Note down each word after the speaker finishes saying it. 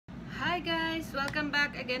Hi guys! Welcome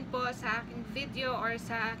back again po sa aking video or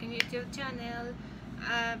sa aking YouTube channel.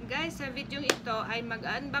 Guys, sa video ito ay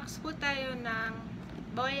mag-unbox po tayo ng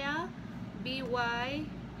BOYA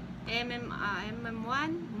BY-MM1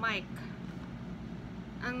 mic.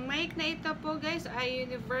 Ang mic na ito po guys ay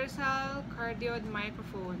universal cardioid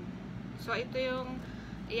microphone. So ito yung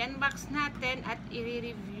i-unbox natin at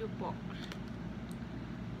i-review po.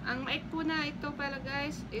 Ang mic po na ito pala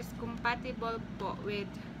guys is compatible po with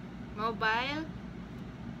mobile,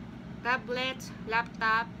 tablet,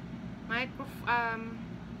 laptop,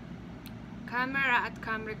 camera at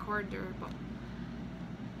cam recorder po.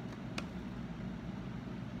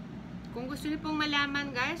 Kung gusto niyo pong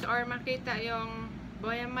malaman guys or makita yung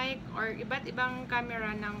BOYA mic or iba't ibang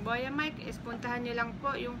camera ng BOYA mic is puntahan niyo lang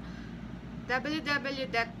po yung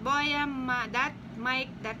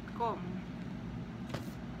www.boyamic.com.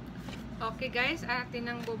 Okay guys, atin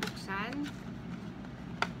nang bubuksan.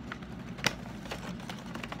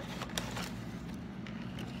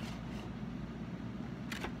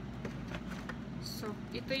 So,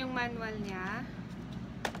 ito yung manual niya.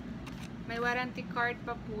 May warranty card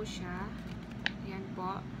pa po siya. Yan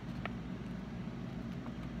po.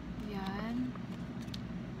 Yan.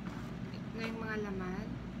 Ito yung mga laman.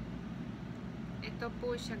 Ito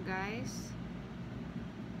po siya guys.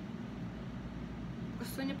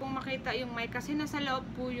 Gusto niyo pong makita yung mic kasi nasa loob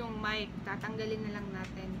po yung mic. Tatanggalin na lang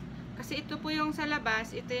natin. Kasi ito po yung sa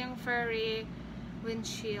labas. Ito yung furry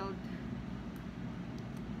windshield.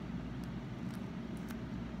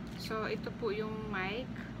 So, ito po yung mic.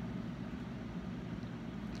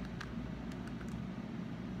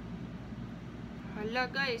 Hala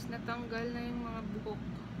guys, natanggal na yung mga buhok.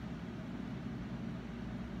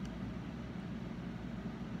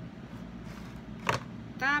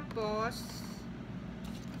 Tapos,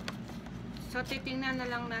 so titingnan na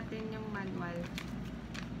lang natin yung manual.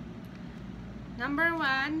 Number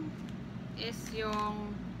 1 is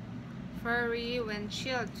yung furry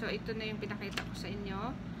windshield. So, ito na yung pinakita ko sa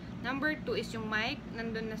inyo. Number 2 is yung mic.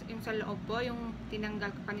 Nandun na yung sa loob po. Yung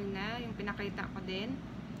tinanggal ko kanina. Yung pinakita ko din.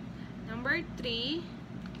 Number 3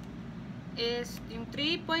 is yung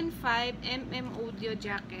 3.5mm audio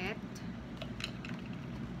jacket.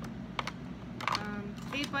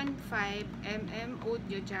 3.5mm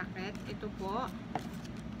audio jacket. Ito po.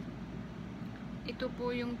 Ito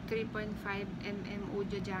po yung 3.5mm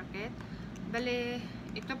audio jacket. Bale,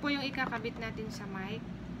 ito po yung ikakabit natin sa mic.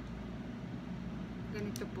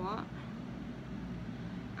 Ganito po.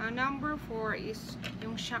 Number 4 is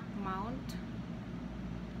yung shock mount.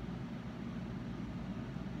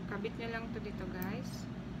 Kabit nyo lang to dito guys.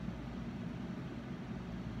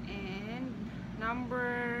 And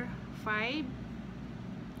number 5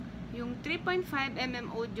 yung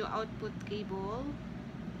 3.5mm audio output cable.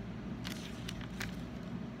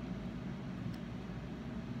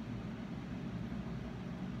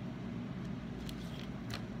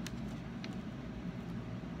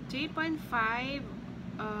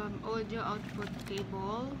 Audio output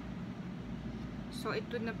cable. So,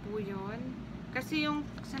 ito na po yun. Kasi yung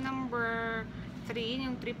sa number 3,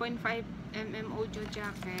 yung 3.5mm audio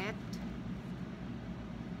jacket,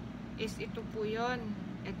 is ito po yun.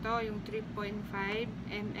 Ito, yung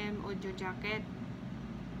 3.5mm audio jacket.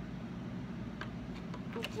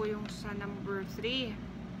 Ito po yung sa number 3.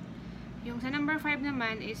 Yung sa number 5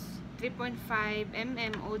 naman is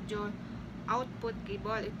 3.5mm audio output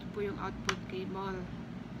cable. Ito po yung output cable.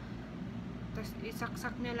 Tapos,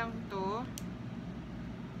 isaksak nyo lang to.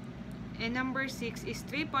 And number 6 is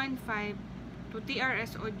 3.5 to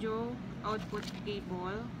TRS audio output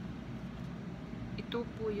cable. Ito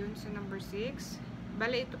po yun sa number 6.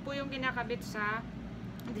 Bale, ito po yung kinakabit sa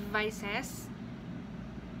devices.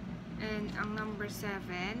 And ang number 7,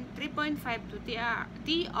 3.5 to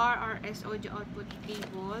TRS audio output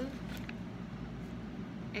cable.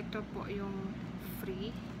 Ito po yung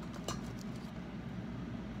free.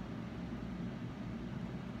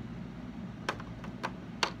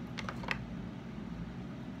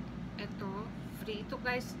 Ito, free. Ito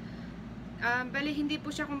guys, bali hindi po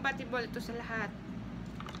siya compatible ito sa lahat.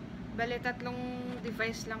 Bali, tatlong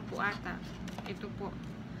device lang po ata. Ito po.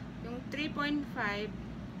 Yung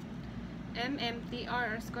 3.5mm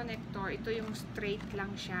TRS connector, ito yung straight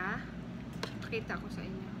lang siya. Pakita ko sa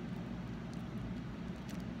inyo.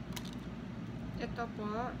 Ito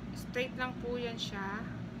po, straight lang po yan siya.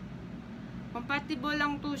 Compatible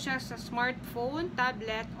lang to siya sa smartphone,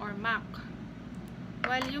 tablet, or Mac.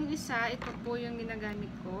 While yung isa, ito po yung ginagamit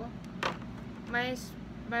ko. May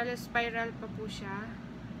spiral pa po siya.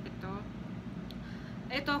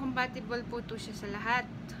 Ito, compatible po to siya sa lahat.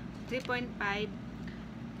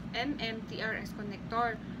 3.5mm TRS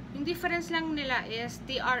connector. Yung difference lang nila is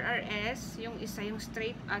TRRS, yung isa yung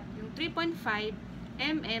straight at yung 3.5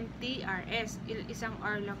 mm TRS. Isang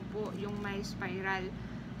R lang po yung may spiral.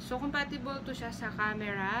 So, compatible to siya sa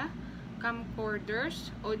camera, camcorders,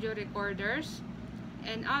 audio recorders,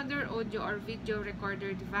 and other audio or video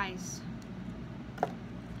recorder device.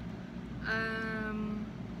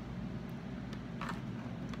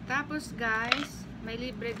 Tapos guys, may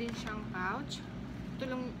libre din siyang pouch. Ito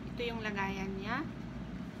yung lagayan niya.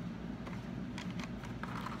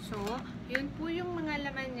 So, yun po yung mga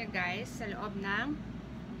laman niya guys sa loob ng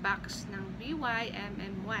box ng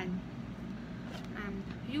BY-MM1.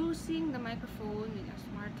 Using the microphone with a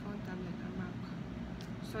smartphone, tablet, or Mac.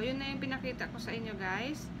 So, yun na yung pinakita ko sa inyo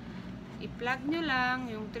guys. I-plug nyo lang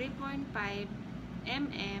yung 3.5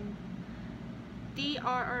 mm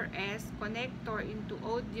TRRS connector into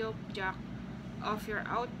audio jack of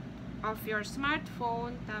your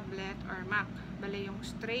smartphone, tablet, or Mac. Bale yung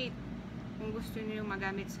straight kung gusto niyo yung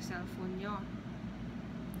magamit sa cellphone nyo.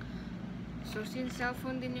 So since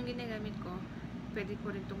cellphone din yung ginagamit ko, pwede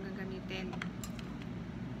ko rin itong gagamitin.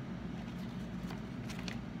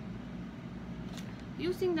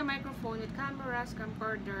 Using the microphone with cameras,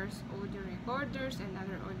 camcorders, audio recorders, and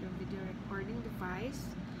other audio video recording device,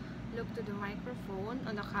 look to the microphone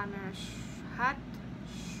on the camera shot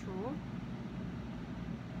show.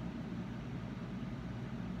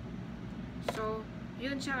 So,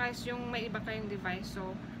 yun siya guys, yung may iba kayong device.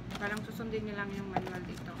 So, parang susundin nyo lang yung manual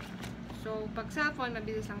dito. So, pag cellphone,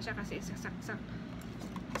 mabilis lang siya kasi isaksak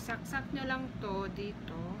nyo lang to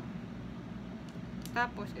dito.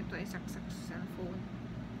 Tapos, ito ay saksak sa cellphone.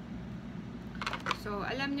 So,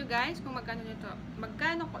 alam nyo guys, kung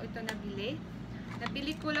magkano ko ito nabili.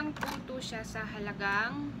 Nabili ko lang po ito siya sa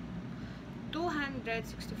halagang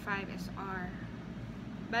 265 SR.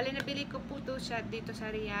 Bali, nabili ko po ito siya dito sa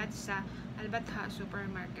Riyadh sa Al-Batha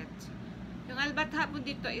Supermarket. Yung Al-Batha po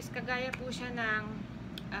dito is kagaya po siya ng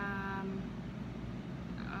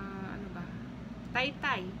ano ba?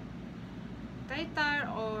 Taytar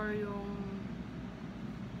or yung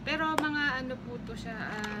pero mga ano po to siya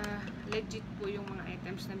legit po yung mga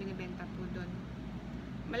items na binibenta po doon.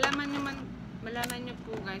 Malaman nyo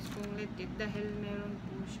po guys kung legit dahil meron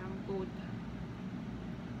po siyang code.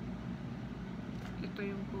 Ito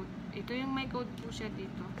yung code. Ito yung may code po siya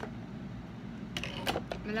dito.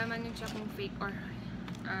 Malaman nyo siya kung fake or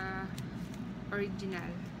original.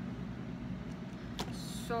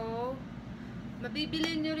 So,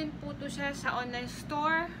 mabibili nyo rin po to siya sa online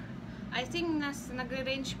store. I think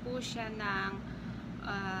nagre-range po siya ng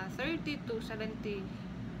 $30 to $70.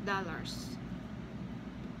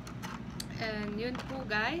 And yun po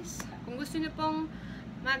guys. Kung gusto nyo pong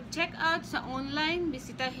mag-check out sa online,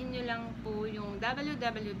 bisitahin nyo lang po yung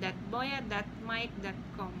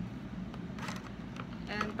www.boya.mic.com.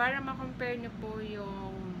 And para ma-compare nyo po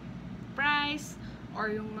yung price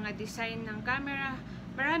or yung mga design ng camera,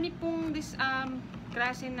 marami pong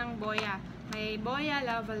klase ng BOYA. May BOYA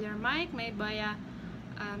lavalier mic, may BOYA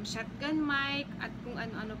shotgun mic, at kung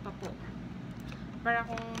ano-ano pa po. Para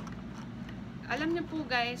kung alam nyo po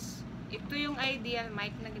guys, ito yung ideal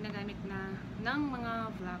mic na ginagamit ng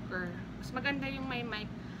mga vlogger. Mas maganda yung may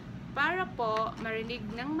mic para po marinig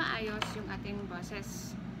ng maayos yung ating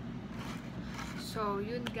boses. So,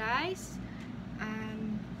 yun guys.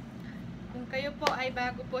 Kung kayo po ay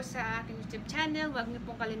bago po sa aking YouTube channel, huwag niyo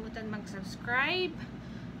pong kalimutan mag-subscribe.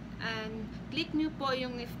 And click nyo po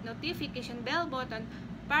yung notification bell button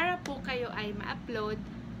para po kayo ay ma-upload.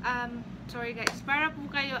 Sorry guys, para po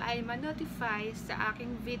kayo ay ma-notify sa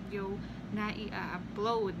aking video na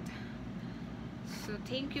i-upload. So,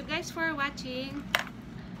 thank you guys for watching.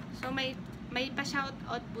 So, may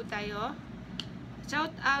pa-shoutout po tayo.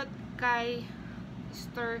 Shoutout kay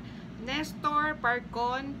Mr. Nestor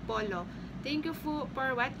Parcon Polo. Thank you for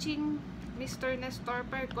watching, Mr. Nestor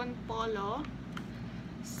Parcon Polo.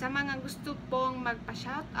 Sa mga gusto pong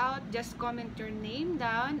magpa-shoutout, just comment your name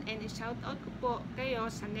down and i-shoutout ko po kayo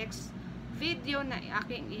sa next video na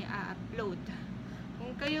aking i-upload.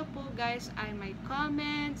 Kung kayo po guys ay may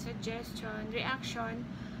comment, suggestion, reaction,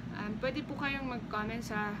 pwede po kayong mag-comment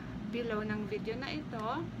sa below ng video na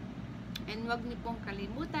ito. And huwag niyo pong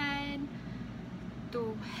kalimutan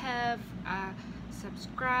to have a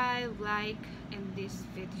subscribe, like in this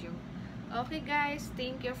video. Okay guys,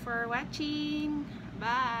 thank you for watching.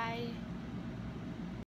 Bye!